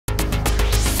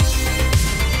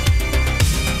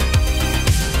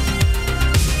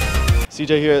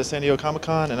CJ here at San Diego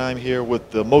Comic-Con, and I'm here with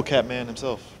the mocap man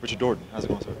himself, Richard Dorton. How's it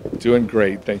going, sir? Doing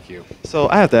great, thank you. So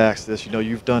I have to ask this. You know,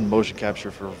 you've done motion capture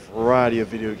for a variety of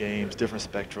video games, different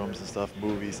spectrums and stuff,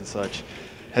 movies and such.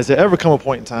 Has there ever come a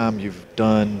point in time you've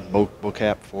done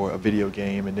mocap for a video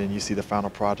game, and then you see the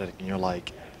final project, and you're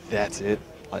like, "That's it"?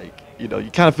 Like, you know, you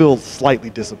kind of feel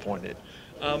slightly disappointed.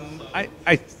 Early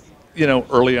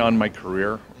on in my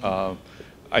career,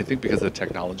 I think because the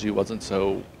technology wasn't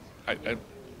so,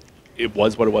 it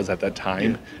was what it was at that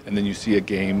time, and then you see a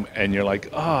game and you're like,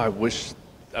 oh, I wish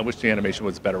the animation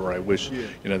was better, or I wish,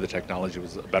 the technology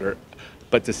was better.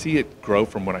 But to see it grow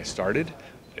from when I started,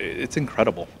 it's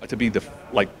incredible. To be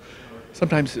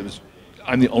sometimes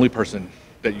I'm the only person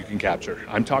that you can capture.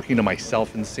 I'm talking to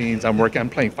myself in scenes. I'm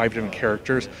playing 5 different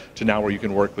characters to now where you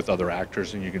can work with other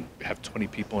actors and you can have 20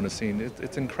 people in a scene.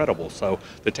 It's incredible. So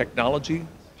the technology,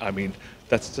 I mean,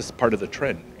 that's just part of the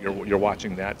trend. You're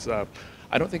watching that. So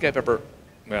I don't think I've ever,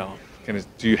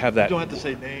 do you have that? You don't have to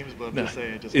say names, but I'm just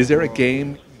saying. Is there a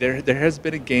game, there has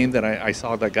been a game that I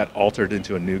saw that got altered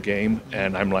into a new game,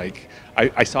 and I'm like,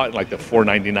 I saw it in like the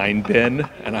 $4.99 bin,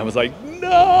 and I was like,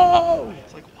 no!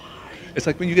 It's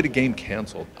like when you get a game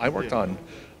canceled. I worked on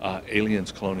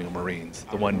Aliens Colonial Marines,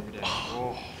 the one,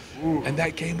 and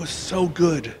that game was so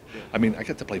good. I mean, I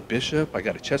got to play Bishop, I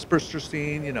got a chestburster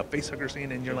scene, facehugger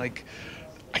scene, and you're like,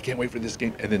 I can't wait for this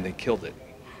game, and then they killed it,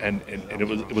 and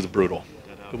it was brutal.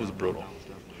 It was brutal.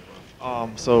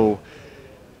 So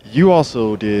you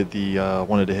also did the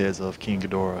one of the heads of King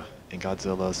Ghidorah in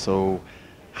Godzilla. So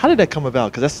how did that come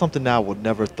about? Because that's something that I would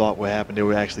never thought would happen. They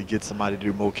would actually get somebody to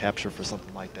do mo capture for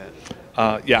something like that.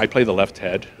 I play the left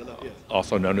head,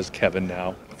 also known as Kevin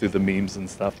now through the memes and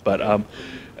stuff. But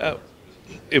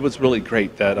it was really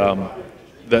great that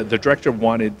the director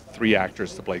wanted 3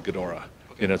 actors to play Ghidorah.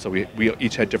 So we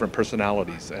each had different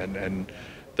personalities, and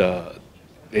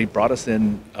they brought us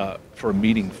in for a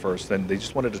meeting first, and they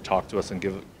just wanted to talk to us and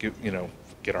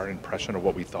get our impression of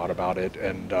what we thought about it.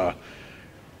 And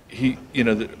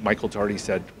Michael Dougherty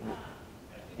said,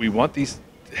 we want these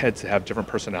heads to have different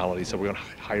personalities, so we're going to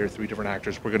hire 3 different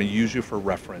actors. We're going to use you for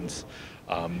reference.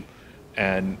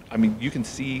 And I mean, you can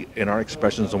see in our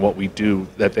expressions and what we do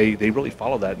that they really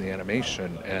follow that in the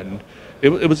animation, and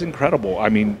it was incredible. I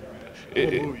mean,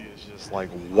 the movie is just like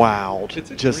wow.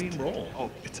 It's a dream role.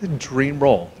 It's a dream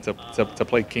role to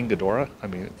play King Ghidorah. I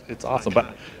mean, it's awesome.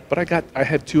 But I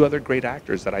had 2 other great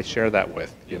actors that I share that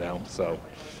with. So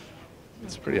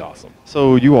it's pretty awesome.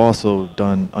 So you also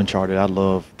done Uncharted. I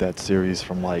love that series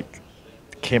from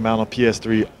came out on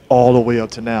PS3 all the way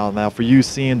up to now. Now for you,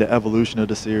 seeing the evolution of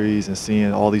the series and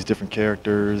seeing all these different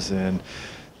characters and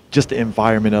just the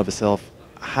environment of itself,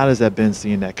 how has that been,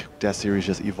 seeing that series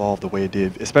just evolve the way it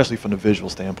did, especially from the visual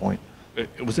standpoint?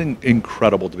 It was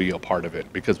incredible to be a part of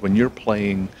it, because when you're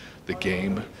playing the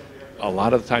game, a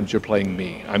lot of the times you're playing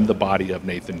me. I'm the body of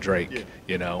Nathan Drake,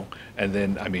 and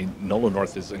then, I mean, Nolan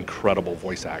North is an incredible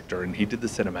voice actor, and he did the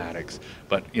cinematics,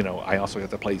 but, I also got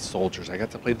to play soldiers. I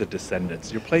got to play the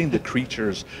descendants. You're playing the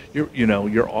creatures.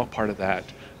 You're all part of that.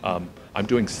 I'm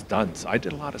doing stunts. I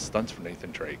did a lot of stunts for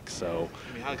Nathan Drake, so.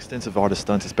 I mean, how extensive are the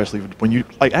stunts, especially when you,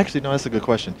 actually, no, that's a good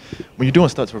question. When you're doing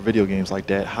stunts for video games like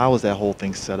that, how is that whole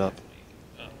thing set up?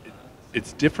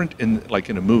 It's different in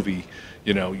a movie.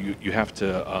 You have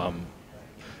to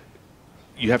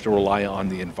rely on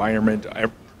the environment.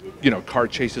 Car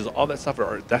chases, all that stuff.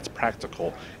 That's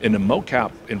practical. In a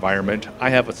mocap environment, I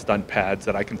have a stunt pads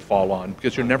that I can fall on,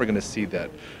 because you're never going to see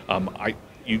that.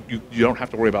 You don't have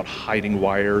to worry about hiding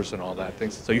wires and all that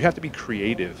things. So you have to be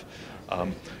creative.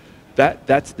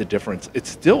 That's the difference. It's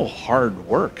still hard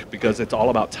work, because it's all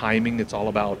about timing. It's all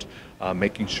about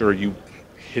making sure you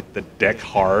hit the deck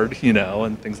hard,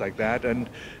 and things like that. And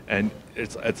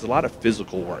it's a lot of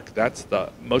physical work. That's the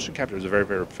motion capture is very,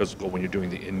 very physical when you're doing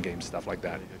the in-game stuff like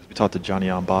that. We talked to Johnny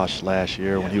on Bosch last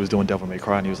year when he was doing Devil May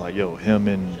Cry, and he was like, "Yo, him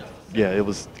and." Yeah, it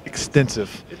was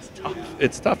extensive. It's tough.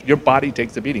 It's tough. Your body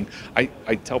takes a beating. I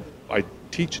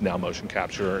teach now motion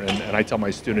capture, and I tell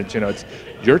my students, it's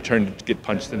your turn to get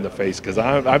punched in the face, because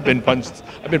I've been punched.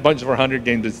 I've been punched for 100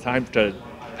 games. It's time to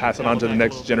pass it on to the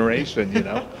next generation.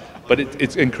 But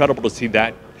it's incredible to see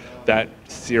that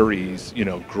series,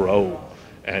 grow,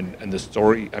 and the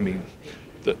story. I mean,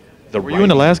 Were you in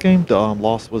the last game? The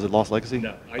Lost Legacy?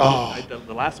 No.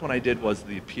 The last one I did was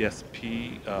the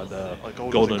PSP, the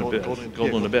Golden Abyss. Yeah,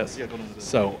 Golden Abyss.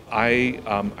 So I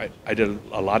did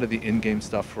a lot of the in-game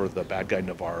stuff for the bad guy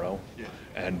Navarro,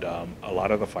 and a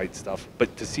lot of the fight stuff.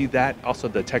 But to see that, also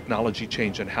the technology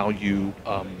change and how you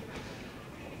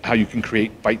can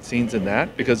create fight scenes in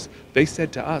that, because they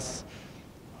said to us,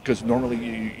 because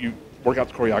normally work out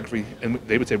the choreography, and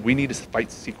they would say, we need a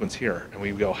fight sequence here. And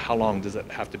we would go, how long does it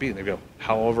have to be? And they go,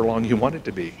 however long you want it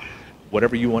to be,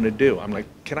 whatever you want to do. I'm like,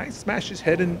 can I smash his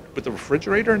head in with the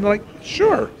refrigerator? And they're like,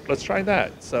 sure, let's try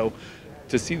that. So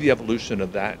to see the evolution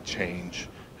of that change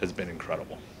has been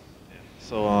incredible.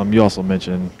 So you also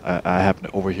mentioned, I happen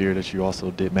to overhear that you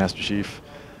also did Master Chief.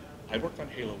 I worked on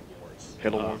Halo Wars.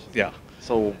 Halo Wars? Yeah.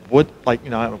 So what, like,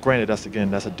 granted, that's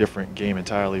a different game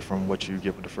entirely from what you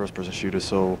get with the first-person shooter.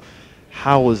 So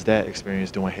how was that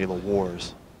experience doing Halo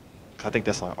Wars? I think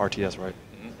that's like RTS, right?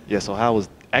 Mm-hmm. Yeah, so how is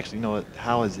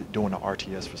it doing the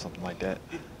RTS for something like that?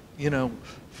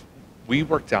 We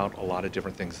worked out a lot of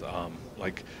different things.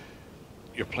 Like,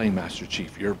 you're playing Master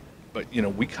Chief, but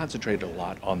we concentrated a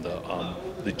lot on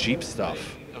the Jeep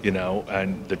stuff,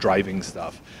 and the driving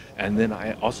stuff. And then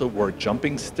I also wore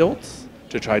jumping stilts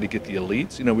to try to get the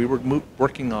elites. We were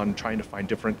working on trying to find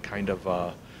different kind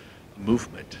of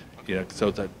movement, so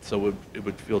it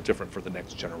would feel different for the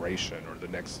next generation or the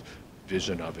next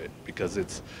vision of it, because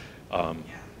it's.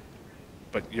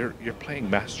 But you're playing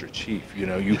Master Chief.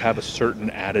 You have a certain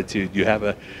attitude. You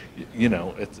have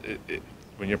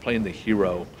when you're playing the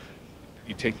hero,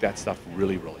 you take that stuff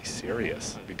really, really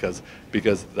serious, because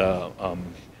the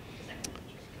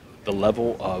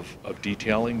level of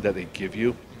detailing that they give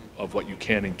you, of what you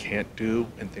can and can't do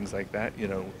and things like that,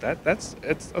 that's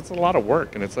a lot of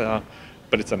work, and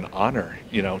but it's an honor,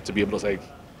 to be able to say,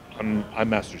 I'm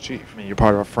Master Chief. I mean, you're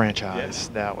part of a franchise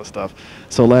now and stuff.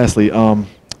 So lastly,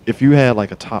 if you had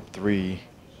like a top 3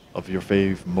 of your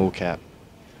fave mocap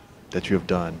that you have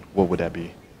done, what would that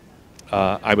be?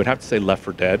 I would have to say Left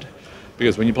 4 Dead,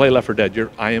 because when you play Left 4 Dead,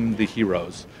 I am the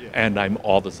heroes, and I'm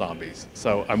all the zombies.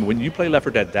 So when you play Left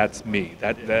 4 Dead, that's me.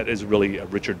 That is really a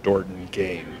Richard Dorton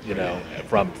game,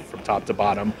 from top to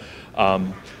bottom.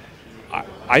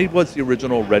 I was the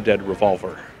original Red Dead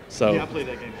Revolver. So I played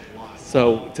that game a lot.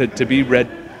 So to be Red,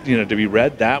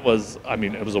 that was,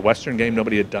 it was a Western game.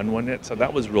 Nobody had done one yet, so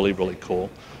that was really, really cool.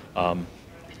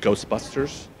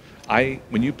 Ghostbusters.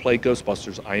 When you play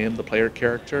Ghostbusters, I am the player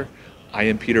character. I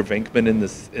am Peter Venkman in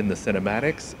the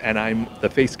cinematics, and I'm the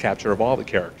face capture of all the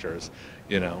characters.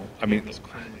 And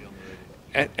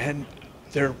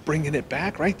they're bringing it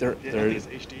back, right? They're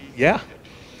HD. Yeah.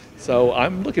 So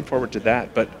I'm looking forward to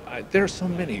that. But there's so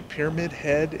many. Pyramid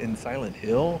Head in Silent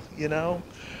Hill,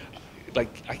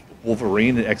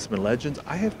 Wolverine and X-Men Legends.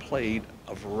 I have played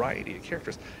a variety of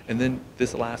characters, and then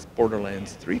this last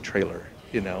Borderlands 3 trailer,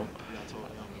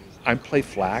 I play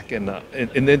Flak in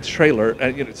the trailer,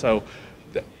 so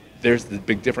there's the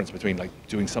big difference between like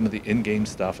doing some of the in-game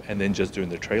stuff and then just doing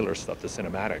the trailer stuff, the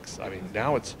cinematics.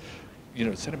 Now it's,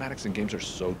 cinematics in games are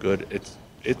so good. It's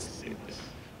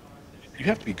you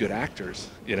have to be good actors,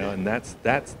 and that's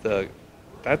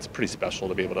pretty special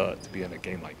to be able to be in a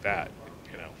game like that,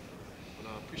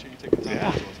 Well, I appreciate you taking the time to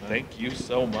talk to us, man. Thank you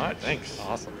so much. Thanks.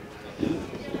 Awesome.